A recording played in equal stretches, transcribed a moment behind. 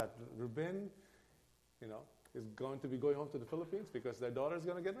Ruben, is going to be going home to the Philippines because their daughter is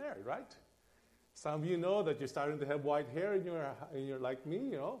going to get married, right? Some of you know that you're starting to have white hair in your like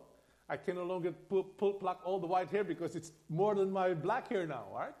me, I can no longer pluck all the white hair because it's more than my black hair now,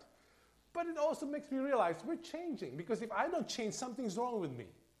 right? But it also makes me realize we're changing, because if I don't change, something's wrong with me.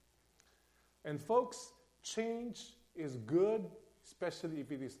 And folks, change is good, especially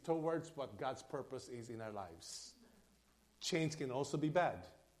if it is towards what God's purpose is in our lives. Change can also be bad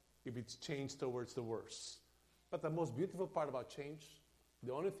if it's changed towards the worse. But the most beautiful part about change,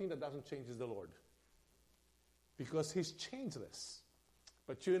 the only thing that doesn't change is the Lord. Because He's changeless.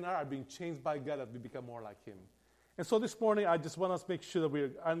 But you and I are being changed by God that we become more like Him. And so this morning, I just want us to make sure that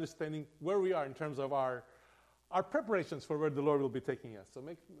we're understanding where we are in terms of our preparations for where the Lord will be taking us. So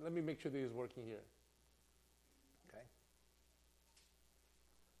let me make sure that He's working here.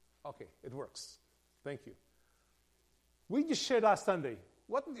 Okay, it works. Thank you. We just shared last Sunday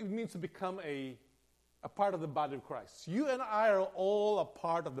what it means to become a part of the body of Christ. You and I are all a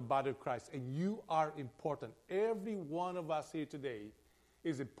part of the body of Christ, and you are important. Every one of us here today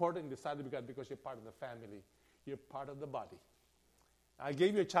is important in the sight of God because you're part of the family. You're part of the body. I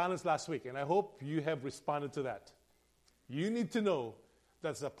gave you a challenge last week, and I hope you have responded to that. You need to know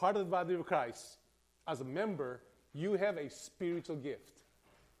that as a part of the body of Christ, as a member, you have a spiritual gift.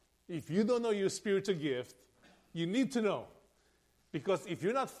 If you don't know your spiritual gift, you need to know. Because if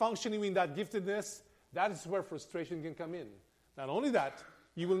you're not functioning in that giftedness, that is where frustration can come in. Not only that,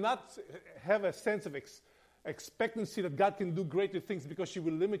 you will not have a sense of expectancy that God can do greater things because you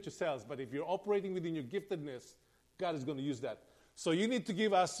will limit yourselves. But if you're operating within your giftedness, God is going to use that. So you need to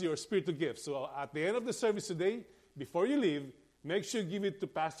give us your spiritual gifts. So at the end of the service today, before you leave, make sure you give it to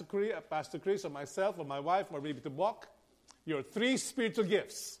Pastor Chris or myself or my wife or maybe to Bok, your 3 spiritual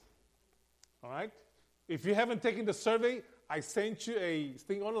gifts. All right? If you haven't taken the survey, I sent you a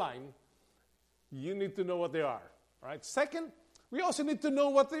thing online. You need to know what they are. All right? Second, we also need to know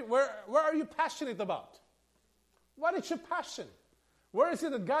where are you passionate about? What is your passion? Where is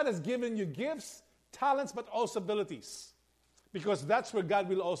it that God has given you gifts, talents, but also abilities? Because that's where God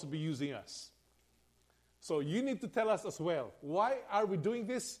will also be using us. So you need to tell us as well, why are we doing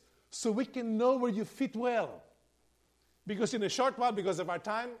this? So we can know where you fit well. Because in a short while, because of our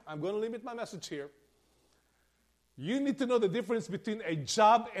time, I'm going to limit my message here. You need to know the difference between a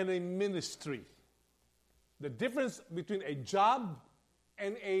job and a ministry. The difference between a job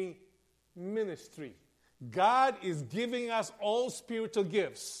and a ministry. God is giving us all spiritual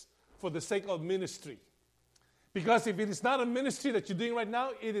gifts for the sake of ministry. Because if it is not a ministry that you're doing right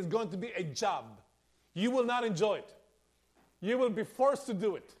now, it is going to be a job. You will not enjoy it. You will be forced to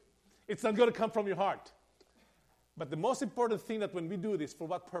do it. It's not going to come from your heart. But the most important thing that when we do this, for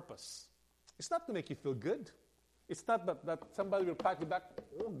what purpose? It's not to make you feel good. It's not that somebody will pat you back,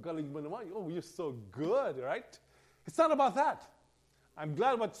 oh, you're so good, right? It's not about that. I'm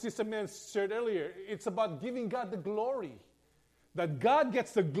glad what Sister Man shared earlier. It's about giving God the glory. That God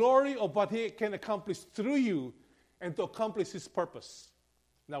gets the glory of what He can accomplish through you and to accomplish His purpose.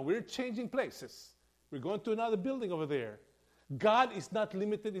 Now, we're changing places. We're going to another building over there. God is not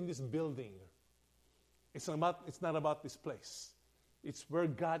limited in this building. It's not about this place. It's where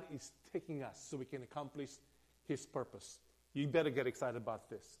God is taking us so we can accomplish His purpose. You better get excited about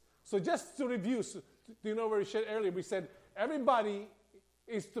this. So just to review, where we shared earlier, we said everybody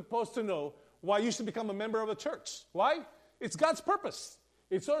is supposed to know why you should become a member of a church. Why? It's God's purpose.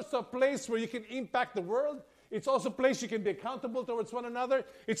 It's also a place where you can impact the world. It's also a place you can be accountable towards one another.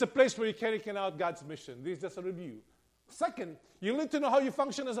 It's a place where you carry out God's mission. This is just a review. Second, you need to know how you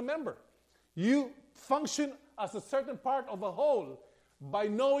function as a member. You function as a certain part of a whole by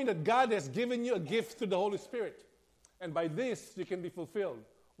knowing that God has given you a gift through the Holy Spirit. And by this, you can be fulfilled.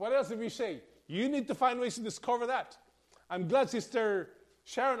 What else did we say? You need to find ways to discover that. I'm glad Sister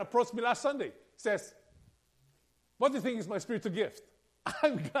Sharon approached me last Sunday. Says, what do you think is my spiritual gift?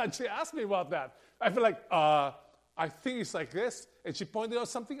 I'm glad she asked me about that. I feel like, I think it's like this. And she pointed out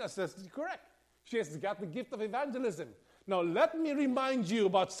something. I said, correct. She has got the gift of evangelism. Now, let me remind you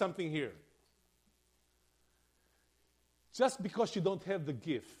about something here. Just because you don't have the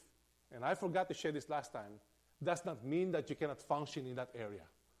gift, and I forgot to share this last time, does not mean that you cannot function in that area.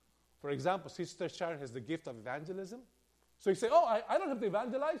 For example, Sister Sharon has the gift of evangelism. So you say, I don't have to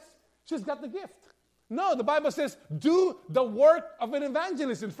evangelize. She's got the gift. No, the Bible says, do the work of an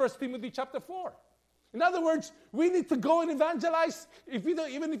evangelist in 1 Timothy chapter 4. In other words, we need to go and evangelize even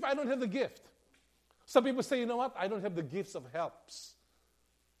if I don't have the gift. Some people say, you know what? I don't have the gifts of helps.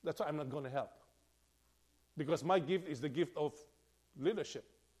 That's why I'm not going to help. Because my gift is the gift of leadership.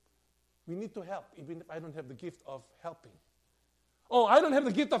 We need to help, even if I don't have the gift of helping. Oh, I don't have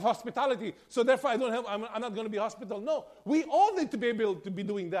the gift of hospitality, so therefore I'm not going to be hospitable. No, we all need to be able to be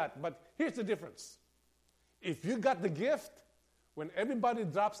doing that. But here's the difference. If you got the gift, when everybody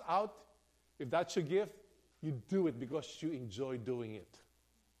drops out, if that's your gift, you do it because you enjoy doing it.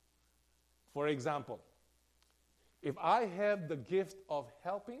 For example, if I have the gift of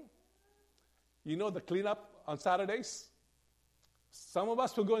helping, you know the cleanup on Saturdays? Some of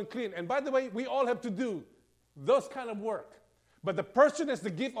us will go and clean. And by the way, we all have to do those kind of work. But the person has the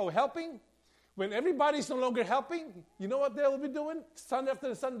gift of helping. When everybody's no longer helping, you know what they will be doing? Sunday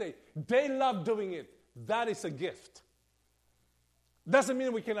after Sunday. They love doing it. That is a gift. Doesn't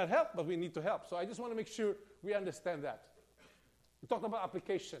mean we cannot help, but we need to help. So I just want to make sure we understand that. We talked about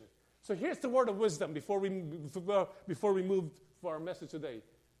application. So here's the word of wisdom before we move for our message today.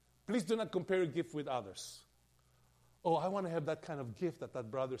 Please do not compare your gift with others. Oh, I want to have that kind of gift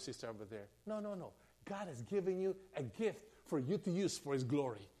that brother or sister over there. No. God has given you a gift for you to use for His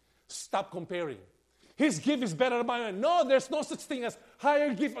glory. Stop comparing. His gift is better than mine. No, there's no such thing as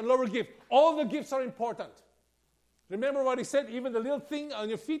higher gift and lower gift. All the gifts are important. Remember what He said? Even the little thing on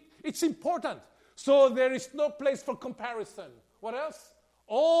your feet, it's important. So there is no place for comparison. What else?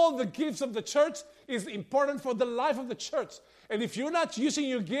 All the gifts of the church is important for the life of the church. And if you're not using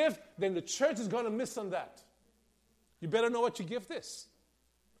your gift, then the church is going to miss on that. You better know what your gift is.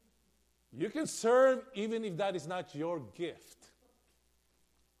 You can serve even if that is not your gift.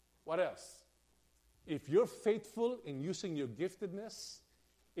 What else? If you're faithful in using your giftedness,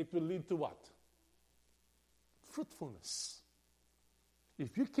 it will lead to what? Fruitfulness.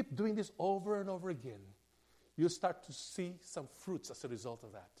 If you keep doing this over and over again, you'll start to see some fruits as a result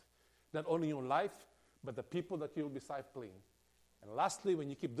of that. Not only in your life, but the people that you'll be discipling. And lastly, when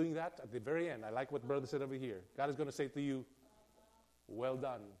you keep doing that, at the very end, I like what brother said over here. God is going to say to you, well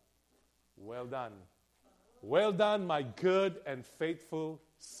done. Well done. Well done, my good and faithful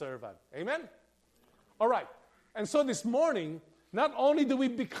servant. Amen? All right. And so this morning, not only do we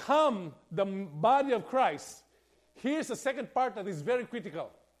become the body of Christ, here's the second part that is very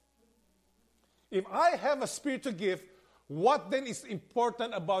critical. If I have a spiritual gift, what then is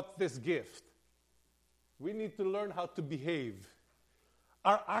important about this gift? We need to learn how to behave.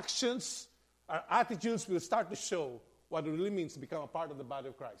 Our actions, our attitudes will start to show what it really means to become a part of the body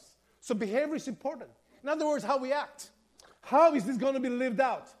of Christ. So behavior is important. In other words, how we act. How is this going to be lived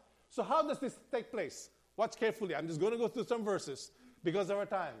out? So how does this take place? Watch carefully. I'm just going to go through some verses because of our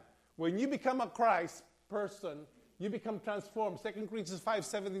time. When you become a Christ person, you become transformed. 2 Corinthians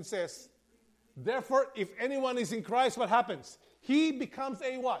 5:17 says, therefore, if anyone is in Christ, what happens? He becomes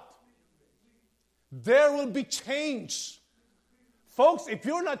a what? There will be change. Folks, if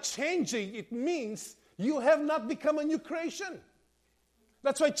you're not changing, it means you have not become a new creation.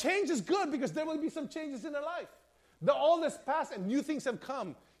 That's why change is good, because there will be some changes in our life. The old has passed and new things have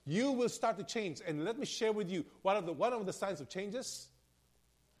come. You will start to change. And let me share with you one of the signs of changes.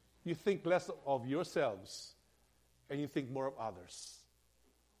 You think less of yourselves and you think more of others.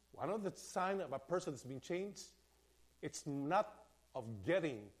 One of the signs of a person that's been changed, it's not of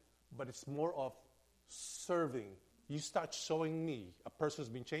getting, but it's more of serving. You start showing me a person who's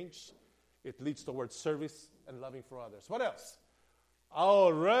been changed, it leads towards service and loving for others. What else?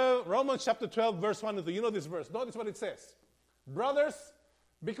 Oh, Romans chapter 12, verse 1 and 2. You know this verse. Notice what it says. Brothers,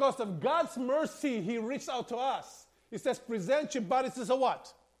 because of God's mercy, He reached out to us. It says, present your bodies as a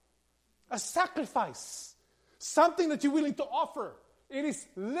what? A sacrifice. Something that you're willing to offer. It is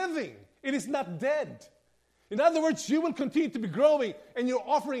living. It is not dead. In other words, you will continue to be growing, and you're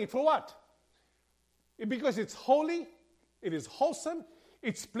offering it for what? Because it's holy, it is wholesome,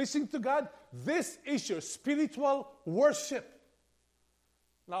 it's pleasing to God. This is your spiritual worship.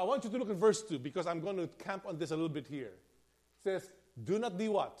 Now, I want you to look at verse 2, because I'm going to camp on this a little bit here. It says, do not be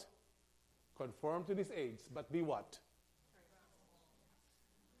what? Conform to this age, but be what?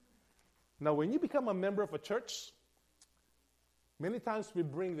 Now, when you become a member of a church, many times we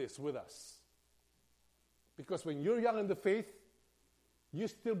bring this with us. Because when you're young in the faith, you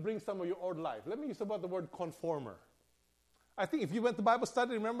still bring some of your old life. Let me use about the word conformer. I think if you went to Bible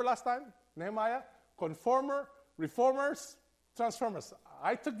study, remember last time? Nehemiah? Conformer, reformers, transformers.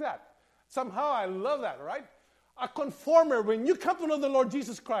 I took that. Somehow I love that, right? A conformer, when you come to know the Lord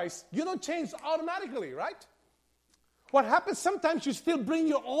Jesus Christ, you don't change automatically, right? What happens, sometimes you still bring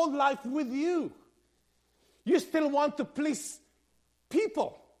your old life with you. You still want to please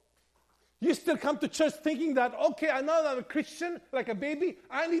people. You still come to church thinking that, okay, I know that I'm a Christian, like a baby,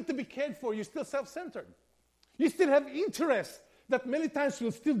 I need to be cared for. You're still self-centered. You still have interests that many times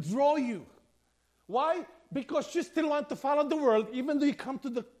will still draw you. Why? Because you still want to follow the world, even though you come to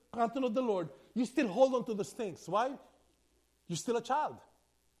know the Lord, you still hold on to those things. Why? you're still a child.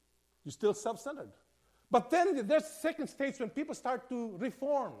 You're still self-centered. But then there's the second stage when people start to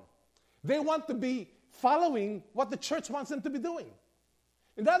reform. They want to be following what the church wants them to be doing.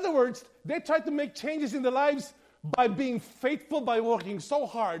 In other words, they try to make changes in their lives by being faithful, by working so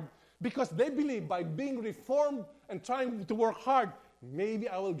hard, because they believe by being reformed and trying to work hard, maybe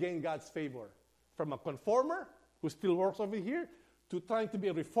I will gain God's favor. From a conformer who still works over here to trying to be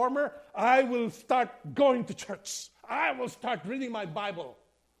a reformer, I will start going to church. I will start reading my Bible.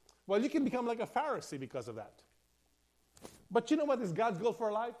 Well, you can become like a Pharisee because of that. But you know what is God's goal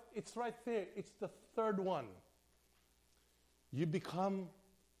for life? It's right there. It's the third one. You become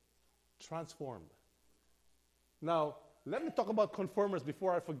transformed. Now, let me talk about conformers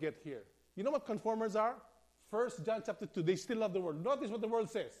before I forget here. You know what conformers are? 1 John chapter 2, they still love the world. Notice what the world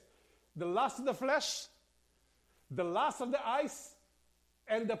says. The lust of the flesh, the lust of the eyes,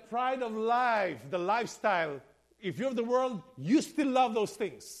 and the pride of life, the lifestyle. If you're of the world, you still love those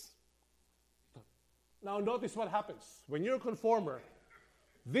things. Now notice what happens. When you're a conformer,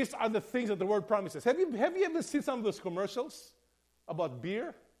 these are the things that the world promises. Have you ever seen some of those commercials about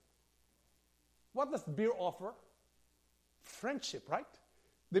beer? What does beer offer? Friendship, right?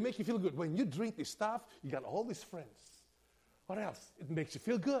 They make you feel good. When you drink this stuff, you got all these friends. What else? It makes you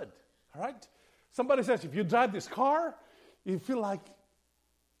feel good, all right? Somebody says, if you drive this car, you feel like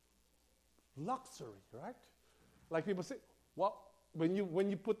luxury, right? Like people say, well, when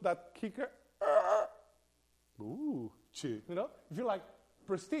you put that kicker, ooh, you know, you feel like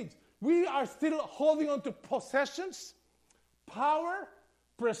prestige. We are still holding on to possessions, power,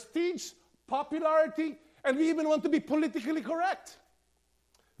 prestige, popularity, and we even want to be politically correct.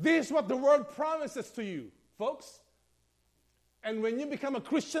 This is what the world promises to you, folks. And when you become a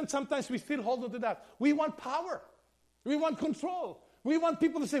Christian, sometimes we still hold on to that. We want power. We want control. We want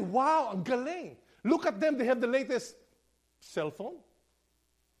people to say, wow, ang galing. Look at them. They have the latest cell phone,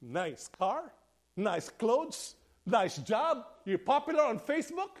 nice car, nice clothes, nice job. You're popular on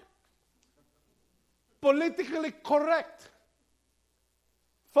Facebook. Politically correct.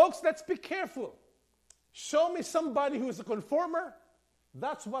 Folks, let's be careful. Show me somebody who is a conformer.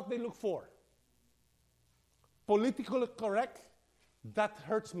 That's what they look for. Politically correct, that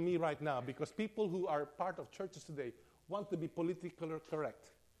hurts me right now because people who are part of churches today want to be politically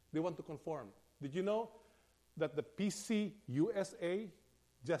correct. They want to conform. Did you know that the PC USA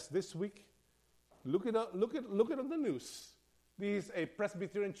just this week, look it on the news. This is a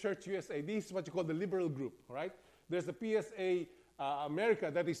Presbyterian Church USA. This is what you call the liberal group, right? There's the PSA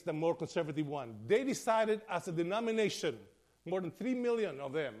America, that is the more conservative one. They decided as a denomination, more than 3 million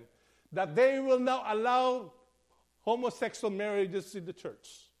of them, that they will now allow homosexual marriages in the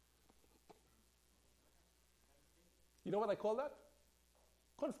church. You know what I call that?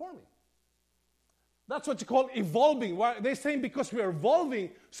 Conforming. That's what you call evolving. Why? They're saying because we are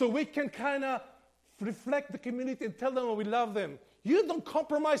evolving, so we can kind of reflect the community and tell them we love them. You don't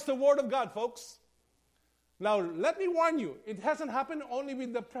compromise the Word of God, folks. Now, let me warn you, it hasn't happened only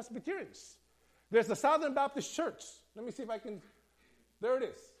with the Presbyterians. There's the Southern Baptist Church. Let me see if I can. There it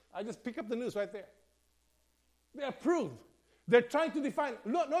is. I just pick up the news right there. They approve. They're trying to define.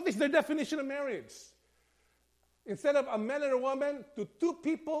 Notice their definition of marriage. Instead of a man and a woman, to two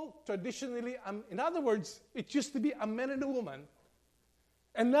people, traditionally, in other words, it used to be a man and a woman.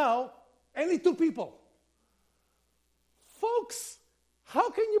 And now, any two people. Folks, how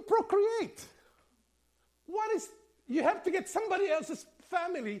can you procreate? You have to get somebody else's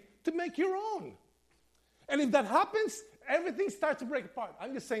family to make your own. And if that happens, everything starts to break apart.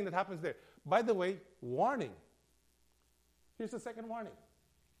 I'm just saying that happens there. By the way, warning. Here's the second warning.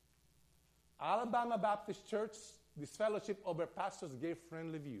 Alabama Baptist Church, this fellowship over pastors'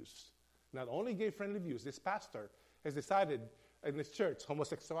 gay-friendly views. Not only gay-friendly views, this pastor has decided in his church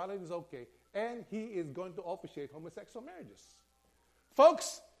homosexuality is okay, and he is going to officiate homosexual marriages.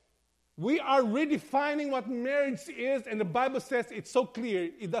 Folks, we are redefining what marriage is, and the Bible says it's so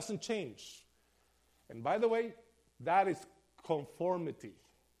clear, it doesn't change. And by the way, that is conformity.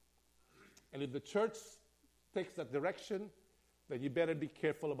 And if the church takes that direction, then you better be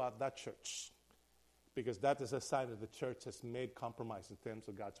careful about that church. Because that is a sign that the church has made compromise in terms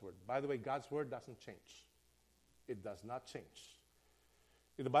of God's word. By the way, God's word doesn't change. It does not change.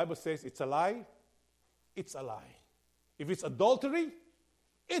 If the Bible says it's a lie, it's a lie. If it's adultery,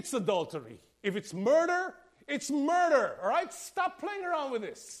 it's adultery. If it's murder, it's murder. All right? Stop playing around with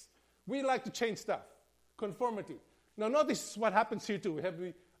this. We like to change stuff. Conformity. Now, notice what happens here too. We have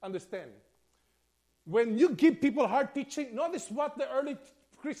to understand. When you give people hard teaching, notice what the early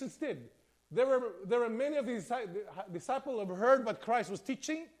Christians did. There were many of these disciples who heard what Christ was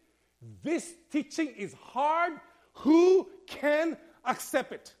teaching. This teaching is hard. Who can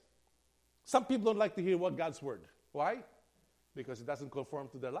accept it? Some people don't like to hear God's word. Why? Because it doesn't conform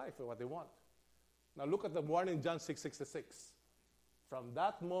to their life or what they want. Now look at the warning in John 6:66. From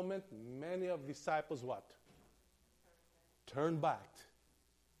that moment, many of the disciples what? Turned back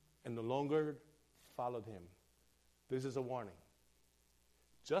and no longer followed him. This is a warning.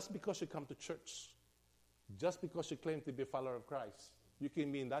 Just because you come to church, just because you claim to be a follower of Christ, you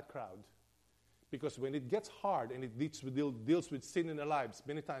can be in that crowd. Because when it gets hard and it deals with sin in our lives,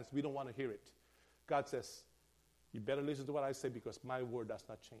 many times we don't want to hear it. God says, you better listen to what I say because my word does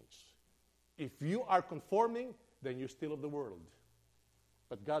not change. If you are conforming, then you're still of the world.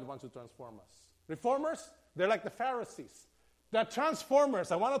 But God wants to transform us. Reformers, they're like the Pharisees. They're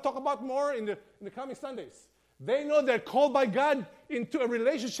transformers. I want to talk about more in the coming Sundays. They know they're called by God into a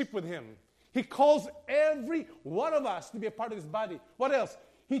relationship with him. He calls every one of us to be a part of his body. What else?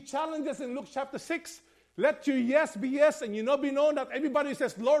 He challenges in Luke chapter 6, let your yes be yes and your no be no. Not everybody who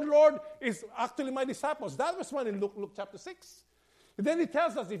says, Lord, Lord, is actually my disciples. That was one in Luke chapter 6. And then he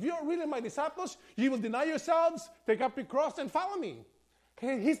tells us, if you're really my disciples, you will deny yourselves, take up your cross, and follow me.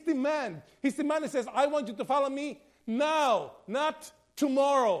 Okay, his demand says, I want you to follow me now, not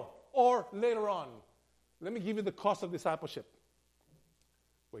tomorrow or later on. Let me give you the cost of discipleship.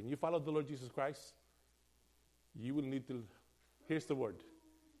 When you follow the Lord Jesus Christ, you will need to, here's the word,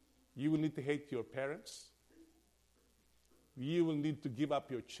 you will need to hate your parents. You will need to give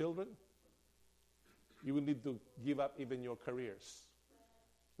up your children. You will need to give up even your careers.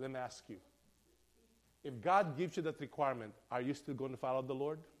 Let me ask you, if God gives you that requirement, are you still going to follow the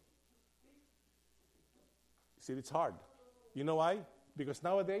Lord? See, it's hard. You know why? Because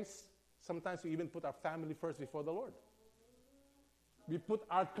nowadays, sometimes we even put our family first before the Lord. We put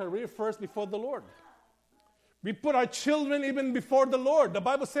our career first before the Lord. We put our children even before the Lord. The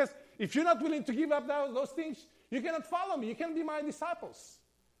Bible says, if you're not willing to give up those things, you cannot follow me. You cannot be my disciples.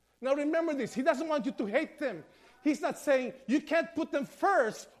 Now remember this. He doesn't want you to hate them. He's not saying, you can't put them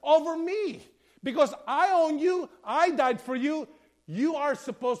first over me. Because I own you. I died for you. You are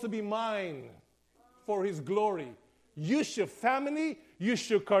supposed to be mine for his glory. Use your family. Use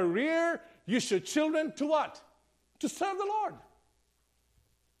your career. Use your children to what? To serve the Lord.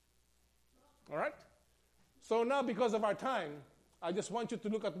 All right? So now, because of our time, I just want you to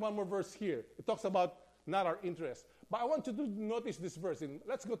look at one more verse here. It talks about not our interest. But I want you to notice this verse.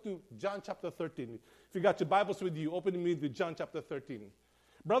 Let's go to John chapter 13. If you got your Bibles with you, open me to John chapter 13.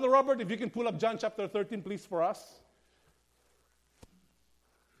 Brother Robert, if you can pull up John chapter 13, please, for us.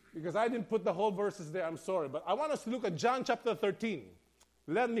 Because I didn't put the whole verses there, I'm sorry. But I want us to look at John chapter 13.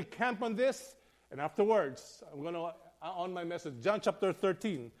 Let me camp on this, and afterwards, I'm going to on my message. John chapter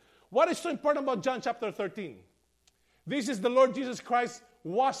 13. What is so important about John chapter 13? This is the Lord Jesus Christ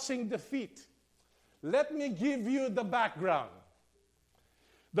washing the feet. Let me give you the background.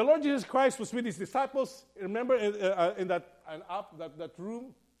 The Lord Jesus Christ was with his disciples, remember, in that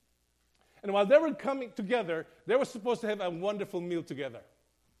room. And while they were coming together, they were supposed to have a wonderful meal together.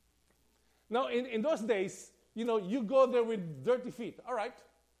 Now, in those days, you go there with dirty feet. All right.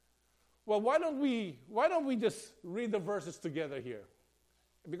 Well, why don't we just read the verses together here?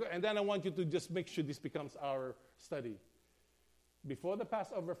 And then I want you to just make sure this becomes our study. Before the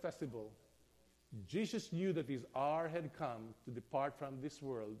Passover festival, Jesus knew that his hour had come to depart from this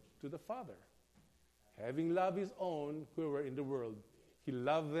world to the Father. Having loved his own who were in the world, he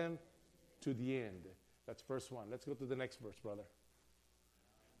loved them to the end. That's verse 1. Let's go to the next verse, brother.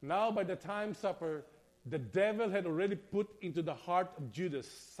 Now by the time supper, the devil had already put into the heart of Judas,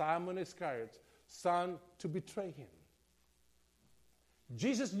 Simon Iscariot, son, to betray him.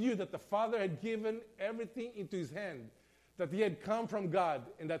 Jesus knew that the Father had given everything into his hand, that he had come from God,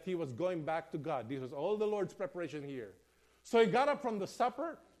 and that he was going back to God. This was all the Lord's preparation here. So he got up from the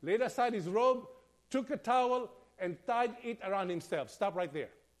supper, laid aside his robe, took a towel, and tied it around himself. Stop right there.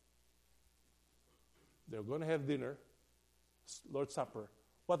 They're going to have dinner, Lord's Supper.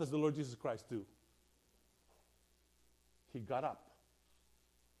 What does the Lord Jesus Christ do? He got up.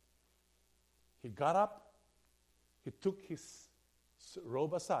 He got up. He took his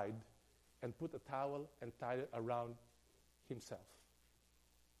robe aside and put a towel and tied it around himself.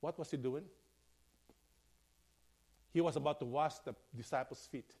 What was he doing? He was about to wash the disciples'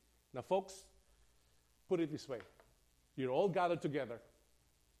 feet. Now, folks, put it this way. You're all gathered together.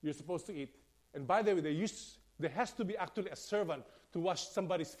 You're supposed to eat. And by the way, there has to be actually a servant to wash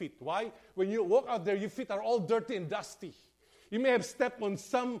somebody's feet. Why? When you walk out there, your feet are all dirty and dusty. You may have stepped on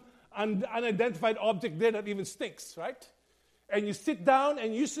some unidentified object there that even stinks, right? And you sit down,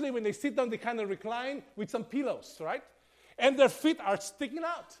 and usually when they sit down, they kind of recline with some pillows, right? And their feet are sticking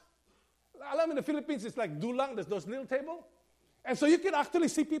out. alam in the Philippines, it's like dulang, there's those little table. And so you can actually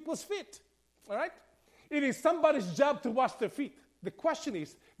see people's feet. All right? It is somebody's job to wash their feet. The question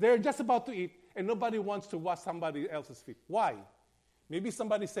is, they're just about to eat, and nobody wants to wash somebody else's feet. Why? Maybe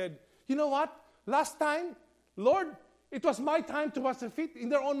somebody said, you know what? Last time, Lord, it was my time to wash their feet in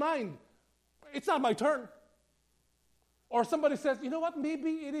their own mind. It's not my turn. Or somebody says, you know what? Maybe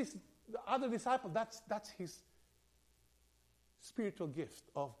it is the other disciple. That's his spiritual gift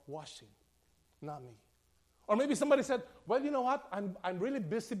of washing, not me. Or maybe somebody said, well, you know what? I'm really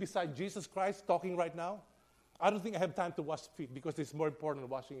busy beside Jesus Christ talking right now. I don't think I have time to wash feet because it's more important than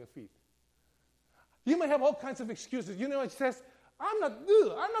washing your feet. You may have all kinds of excuses. You know, it says, I'm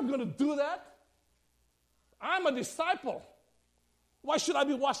not going to do that. I'm a disciple. Why should I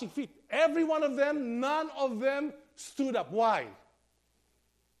be washing feet? Every one of them, none of them stood up. Why?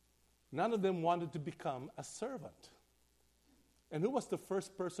 None of them wanted to become a servant. And who was the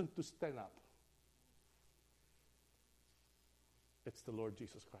first person to stand up? It's the Lord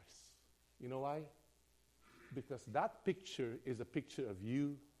Jesus Christ. You know why? Because that picture is a picture of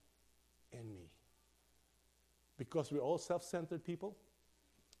you and me. Because we're all self-centered people,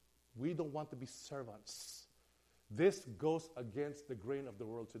 we don't want to be servants. This goes against the grain of the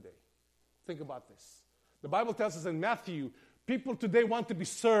world today. Think about this. The Bible tells us in Matthew, people today want to be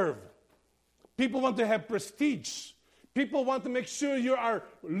served. People want to have prestige. People want to make sure you are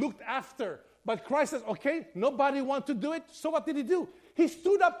looked after. But Christ says, okay, nobody wants to do it. So what did he do? He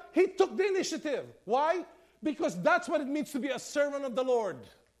stood up. He took the initiative. Why? Because that's what it means to be a servant of the Lord.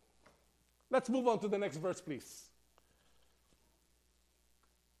 Let's move on to the next verse, please.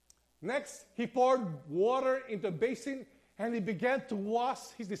 Next, he poured water into a basin, and he began to wash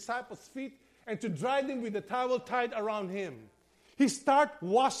his disciples' feet and to dry them with the towel tied around him. He started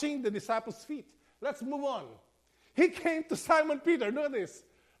washing the disciples' feet. Let's move on. He came to Simon Peter. Notice,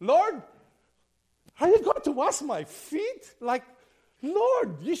 Lord, are you going to wash my feet? Like,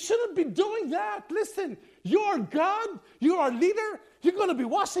 Lord, you shouldn't be doing that. Listen, you are God. You are leader. You're going to be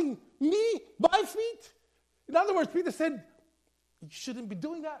washing me, my feet? In other words, Peter said, you shouldn't be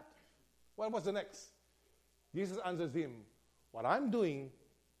doing that. What was the next? Jesus answers him, what I'm doing,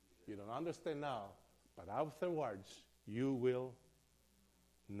 you don't understand now, but afterwards, you will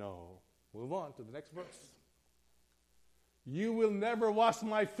know. Move on to the next verse. You will never wash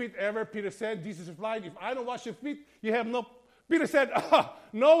my feet ever, Peter said. Jesus replied, if I don't wash your feet, you have no... Peter said,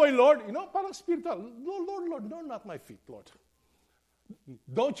 no way, Lord. You know, parang spiritual. Lord, no, not my feet, Lord.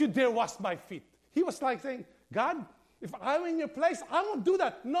 Don't you dare wash my feet. He was like saying, God, if I'm in your place, I won't do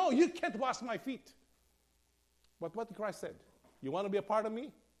that. No, you can't wash my feet. But what Christ said, you want to be a part of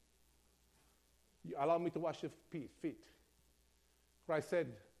me? You allow me to wash your feet. Christ said,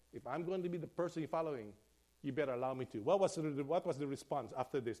 if I'm going to be the person you're following, you better allow me to. What was the response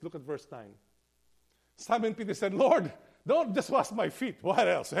after this? Look at verse 9. Simon Peter said, Lord, don't just wash my feet. What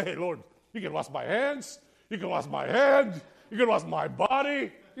else? Hey, Lord, you can wash my hands. You can wash my head. You can wash my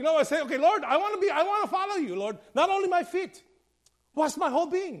body. You know, I say, okay, Lord, I want to follow you, Lord. Not only my feet. Wash my whole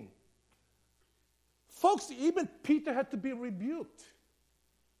being. Folks, even Peter had to be rebuked.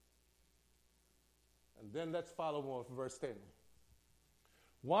 And then let's follow more verse 10.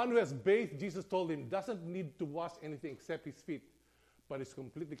 One who has bathed, Jesus told him, doesn't need to wash anything except his feet, but is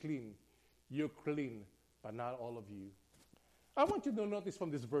completely clean. You're clean, but not all of you. I want you to notice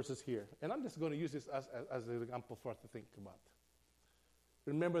from these verses here, and I'm just going to use this as an example for us to think about.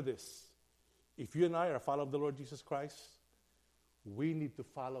 Remember this. If you and I are a follower of the Lord Jesus Christ, we need to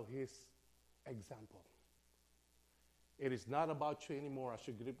follow his example. It is not about you anymore as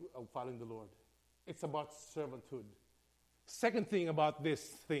you're following the Lord. It's about servanthood. Second thing about this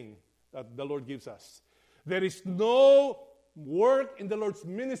thing that the Lord gives us. There is no work in the Lord's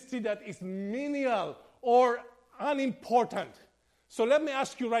ministry that is menial or unimportant. So let me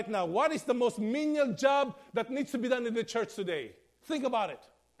ask you right now, what is the most menial job that needs to be done in the church today? Think about it.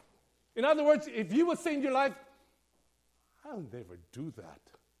 In other words, if you would say in your life, I'll never do that.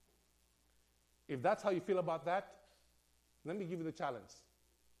 If that's how you feel about that, let me give you the challenge.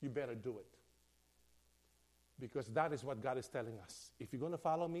 You better do it. Because that is what God is telling us. If you're going to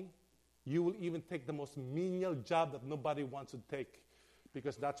follow me, you will even take the most menial job that nobody wants to take,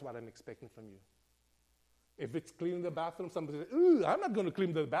 because that's what I'm expecting from you. If it's cleaning the bathroom, somebody says, ooh, I'm not going to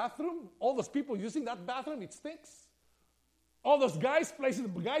clean the bathroom. All those people using that bathroom, it stinks. All those guys placing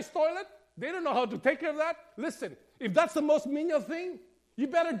the guy's toilet, they don't know how to take care of that. Listen, if that's the most menial thing, you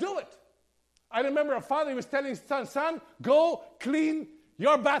better do it. I remember a father was telling his son, go clean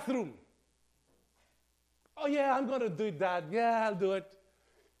your bathroom. Oh, yeah, I'm going to do that. Yeah, I'll do it.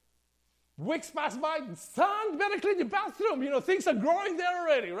 Weeks pass by. Son, better clean your bathroom. You know, things are growing there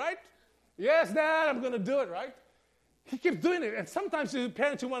already, right? Yes, Dad, I'm going to do it, right? He kept doing it. And sometimes the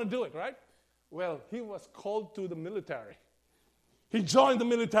parents want to do it, right? Well, he was called to the military. He joined the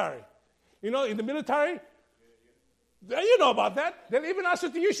military. You know, in the military, you know about that. They'll even ask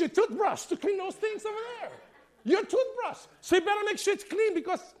you to use your toothbrush to clean those things over there. Your toothbrush. So you better make sure it's clean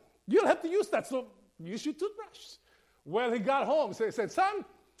because you'll have to use that. So use your toothbrush. Well, he got home. So he said, son,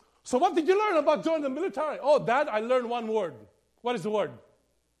 so what did you learn about joining the military? Oh, Dad, I learned one word. What is the word?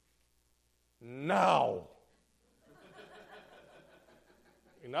 Now.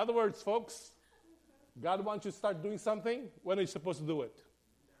 In other words, folks, God wants you to start doing something. When are you supposed to do it?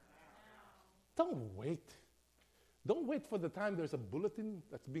 Don't wait. Don't wait for the time there's a bulletin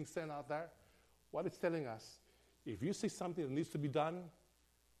that's being sent out there. What it's telling us, if you see something that needs to be done,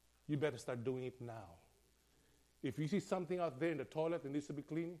 you better start doing it now. If you see something out there in the toilet that needs to be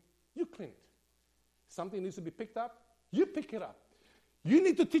cleaned, you clean it. Something needs to be picked up, you pick it up. You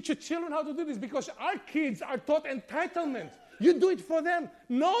need to teach your children how to do this because our kids are taught entitlement. You do it for them.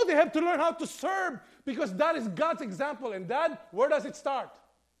 No, they have to learn how to serve because that is God's example. And Dad, where does it start?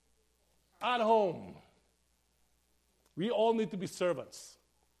 At home. We all need to be servants.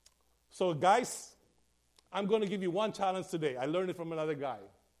 So guys, I'm going to give you one challenge today. I learned it from another guy.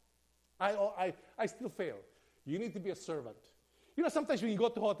 I still fail. You need to be a servant. You know, sometimes when you go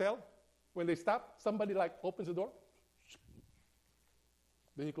to a hotel, when they stop, somebody like opens the door.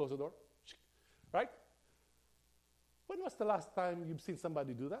 Then you close the door. Right? When was the last time you've seen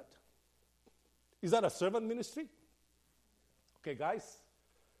somebody do that? Is that a servant ministry? Okay, guys,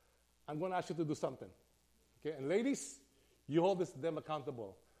 I'm going to ask you to do something. Okay, and ladies, you hold them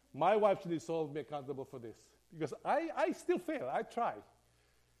accountable. My wife should hold me accountable for this because I still fail. I try.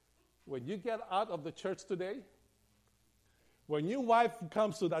 When you get out of the church today, when your wife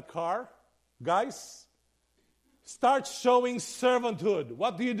comes to that car, guys, start showing servanthood.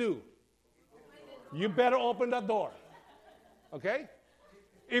 What do? You better open that door. Okay?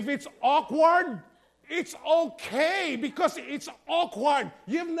 If it's awkward, it's okay because it's awkward.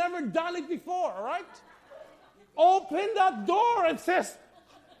 You've never done it before, all right? Open that door and says,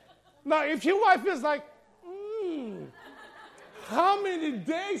 now if your wife is like, how many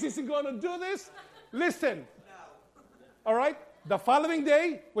days is he going to do this? Listen, all right? The following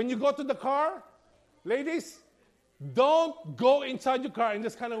day, when you go to the car, ladies, don't go inside your car in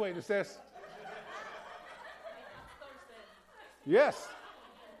this kind of way. It says, yes.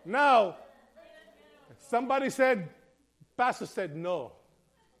 Now, somebody said, Pastor said no.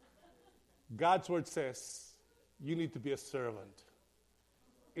 God's word says, you need to be a servant.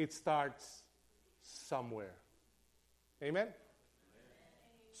 It starts somewhere. Amen?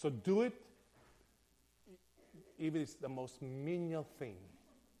 So do it, even if it's the most menial thing.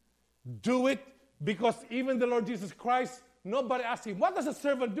 Do it because even the Lord Jesus Christ, nobody asked him, what does a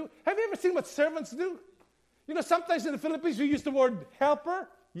servant do? Have you ever seen what servants do? You know, sometimes in the Philippines we use the word helper,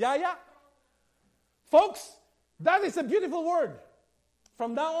 yaya. Folks, that is a beautiful word.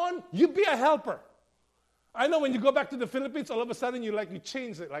 From now on, you be a helper. I know when you go back to the Philippines, all of a sudden you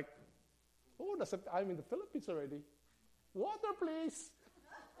change it. Like, oh, I'm in the Philippines already. Water, please.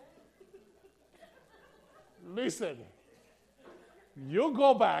 Listen, you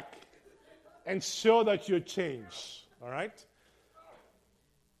go back and show that you change. All right?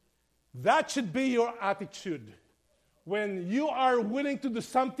 That should be your attitude. When you are willing to do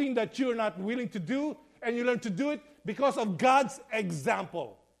something that you're not willing to do, and you learn to do it because of God's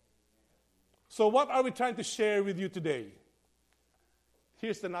example. So what are we trying to share with you today?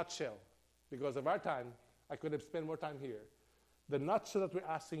 Here's the nutshell. Because of our time, I could have spent more time here. The nutshell that we're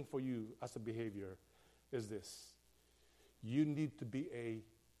asking for you as a behavior is this. You need to be a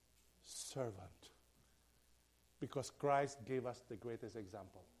servant. Because Christ gave us the greatest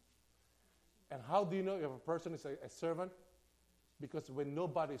example. And how do you know if a person is a servant? Because when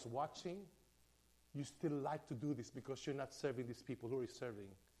nobody is watching, you still like to do this because you're not serving these people. Who is serving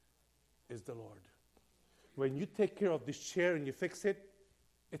is the Lord. When you take care of this chair and you fix it,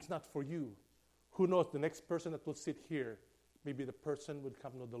 it's not for you. Who knows, the next person that will sit here, maybe the person will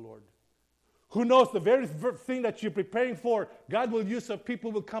come to know the Lord. Who knows, the very thing that you're preparing for, God will use so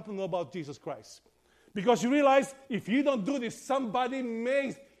people will come to know about Jesus Christ. Because you realize if you don't do this, somebody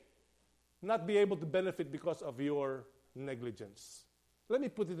may not be able to benefit because of your negligence. Let me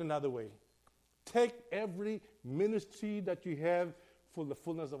put it another way. Take every ministry that you have for the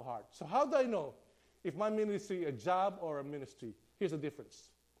fullness of heart. So how do I know if my ministry is a job or a ministry? Here's the difference.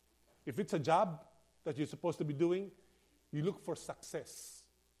 If it's a job that you're supposed to be doing, you look for success.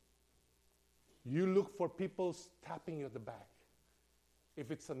 You look for people tapping you at the back.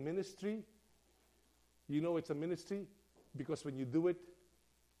 If it's a ministry, you know it's a ministry because when you do it,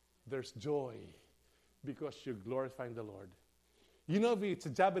 there's joy because you're glorifying the Lord. You know, if it's a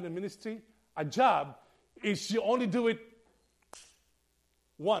job in the ministry, a job is you only do it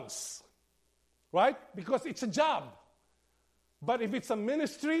once, right? Because it's a job. But if it's a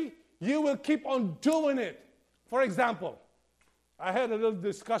ministry, you will keep on doing it. For example, I had a little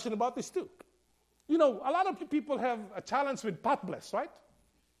discussion about this too. You know, a lot of people have a challenge with pot bless, right?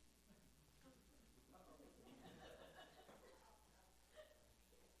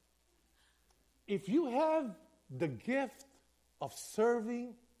 If you have the gift of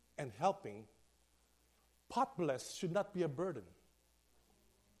serving and helping, pot bless should not be a burden.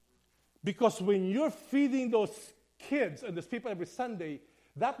 Because when you're feeding those kids and those people every Sunday,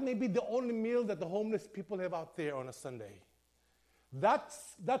 that may be the only meal that the homeless people have out there on a Sunday.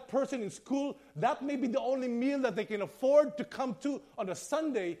 That person in school, that may be the only meal that they can afford to come to on a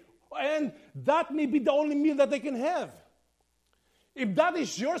Sunday, and that may be the only meal that they can have. If that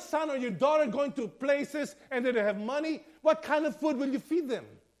is your son or your daughter going to places and they don't have money, what kind of food will you feed them?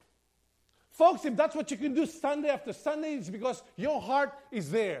 Folks, if that's what you can do Sunday after Sunday, it's because your heart is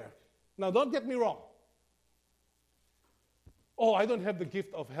there. Now, don't get me wrong. Oh, I don't have the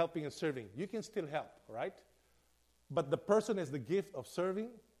gift of helping and serving. You can still help, right? But the person has the gift of serving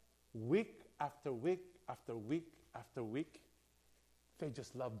week after week after week after week. They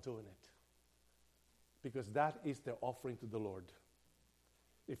just love doing it. Because that is their offering to the Lord.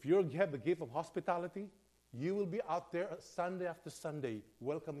 If you have the gift of hospitality, you will be out there Sunday after Sunday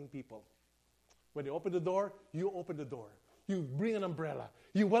welcoming people. When they open the door, you open the door. You bring an umbrella.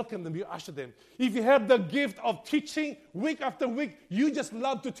 You welcome them. You usher them. If you have the gift of teaching week after week, you just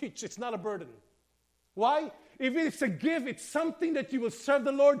love to teach. It's not a burden. Why? If it's a gift, it's something that you will serve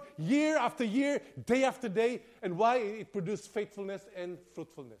the Lord year after year, day after day. And why? It produces faithfulness and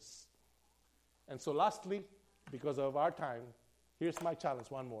fruitfulness. And so lastly, because of our time, here's my challenge,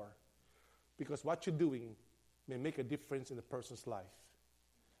 one more. Because what you're doing may make a difference in a person's life.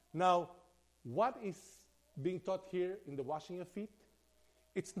 Now, what is being taught here in the washing of feet?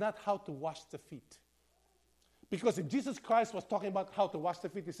 It's not how to wash the feet. Because if Jesus Christ was talking about how to wash the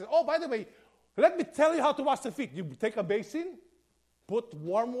feet, he said, oh, by the way, let me tell you how to wash the feet. You take a basin, put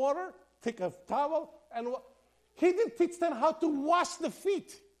warm water, take a towel, and he didn't teach them how to wash the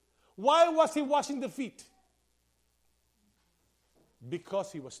feet. Why was he washing the feet?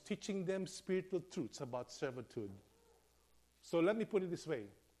 Because he was teaching them spiritual truths about servitude. So let me put it this way.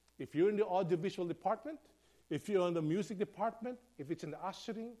 If you're in the audiovisual department, if you're in the music department, if it's in the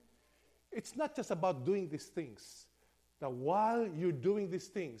ushering, it's not just about doing these things. Now, while you're doing these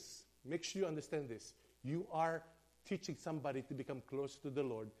things, make sure you understand this. You are teaching somebody to become closer to the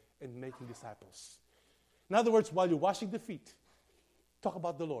Lord and making disciples. In other words, while you're washing the feet, talk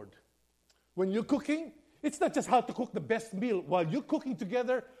about the Lord. When you're cooking, it's not just how to cook the best meal. While you're cooking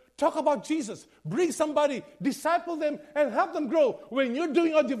together, talk about Jesus. Bring somebody, disciple them, and help them grow. When you're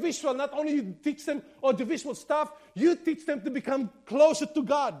doing audiovisual, not only you teach them audiovisual stuff, you teach them to become closer to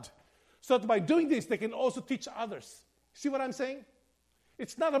God. So that by doing this, they can also teach others. See what I'm saying?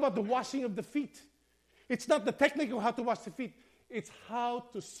 It's not about the washing of the feet. It's not the technique of how to wash the feet. It's how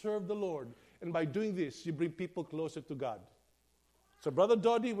to serve the Lord. And by doing this, you bring people closer to God. So Brother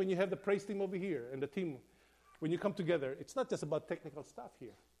Doddy, when you have the praise team over here and the team, when you come together, it's not just about technical stuff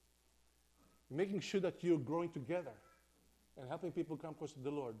here. Making sure that you're growing together and helping people come closer to the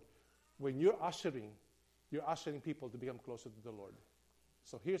Lord. When you're ushering people to become closer to the Lord.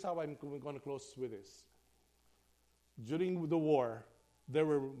 So here's how I'm going to close with this. During the war, there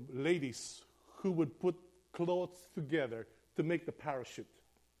were ladies who would put clothes together to make the parachute.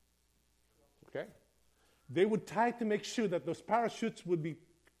 Okay? They would tie to make sure that those parachutes would be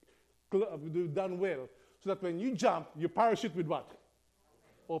done well, so that when you jump, your parachute would what?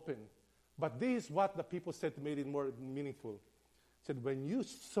 Open. But this is what the people said made it more meaningful. Said, when you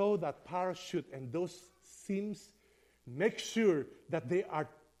sew that parachute and those seams, make sure that they are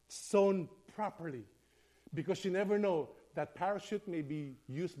sewn properly. Because you never know, that parachute may be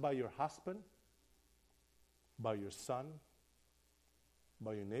used by your husband, by your son,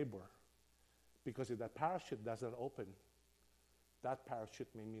 by your neighbor. Because if that parachute doesn't open, that parachute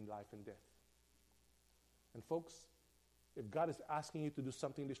may mean life and death. And folks, if God is asking you to do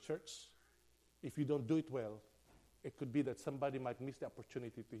something in this church, if you don't do it well, it could be that somebody might miss the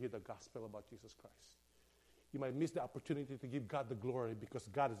opportunity to hear the gospel about Jesus Christ. You might miss the opportunity to give God the glory because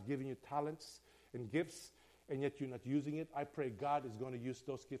God is giving you talents and gifts, and yet you're not using it. I pray God is going to use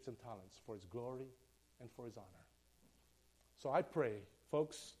those gifts and talents for His glory and for His honor. So I pray,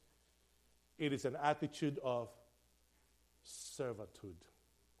 folks, it is an attitude of servitude.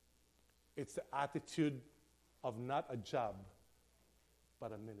 It's the attitude of not a job,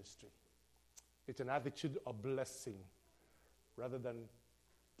 but a ministry. It's an attitude of blessing rather than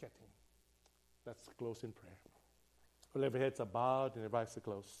getting. Let's close in prayer. All every heads are bowed and every eyes are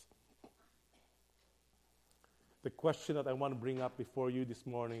closed. The question that I want to bring up before you this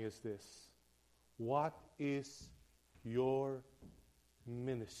morning is this. What is your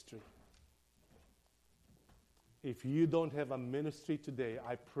ministry? If you don't have a ministry today,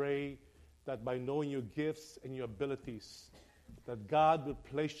 I pray that by knowing your gifts and your abilities, that God will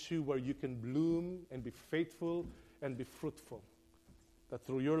place you where you can bloom and be faithful and be fruitful. That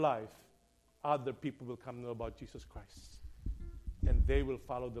through your life, other people will come to know about Jesus Christ. And they will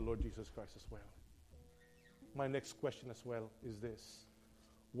follow the Lord Jesus Christ as well. My next question as well is this.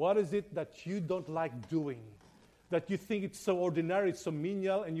 What is it that you don't like doing? That you think it's so ordinary, it's so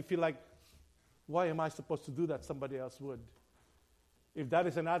menial, and you feel like, why am I supposed to do that? Somebody else would. If that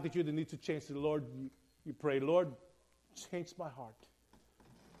is an attitude that needs to change to the Lord, you pray, Lord, change my heart.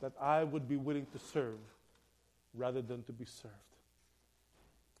 That I would be willing to serve rather than to be served.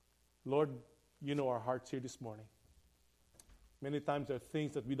 Lord, you know our hearts here this morning. Many times there are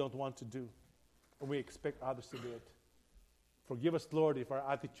things that we don't want to do, and we expect others to do it. Forgive us, Lord, if our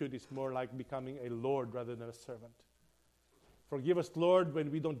attitude is more like becoming a Lord rather than a servant. Forgive us, Lord,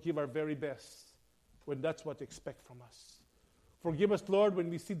 when we don't give our very best, when that's what you expect from us. Forgive us, Lord, when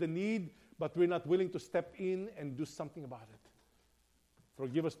we see the need, but we're not willing to step in and do something about it.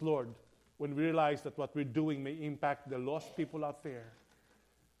 Forgive us, Lord, when we realize that what we're doing may impact the lost people out there.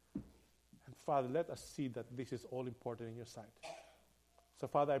 And Father, let us see that this is all important in your sight. So,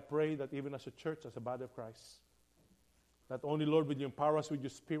 Father, I pray that even as a church, as a body of Christ, not only, Lord, will you empower us with your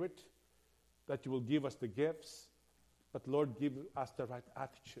Spirit, that you will give us the gifts, but, Lord, give us the right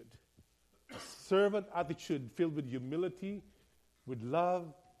attitude. A servant attitude filled with humility, with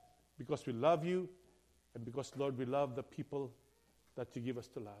love, because we love you, and because, Lord, we love the people that you give us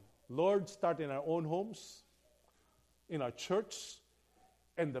to love. Lord, start in our own homes, in our church,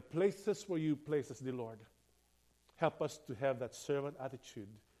 and the places where you place us, dear Lord. Help us to have that servant attitude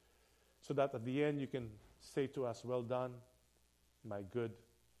so that at the end you can say to us, well done, my good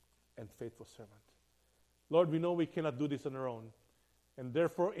and faithful servant. Lord, we know we cannot do this on our own. And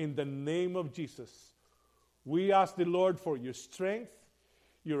therefore, in the name of Jesus, we ask the Lord for your strength,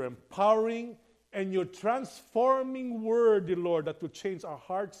 your empowering, and your transforming word, dear Lord, that will change our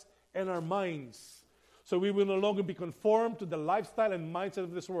hearts and our minds. So we will no longer be conformed to the lifestyle and mindset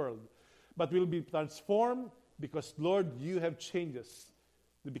of this world, but we'll be transformed because, Lord, you have changed us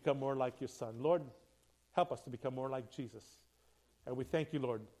to become more like your Son. Lord, help us to become more like Jesus. And we thank you,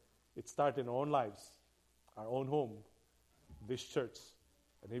 Lord. It started in our own lives, our own home, this church,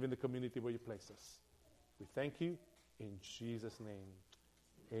 and even the community where you place us. We thank you in Jesus' name.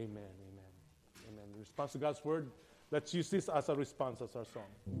 Amen, amen, amen. In response to God's word, let's use this as a response as our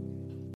song.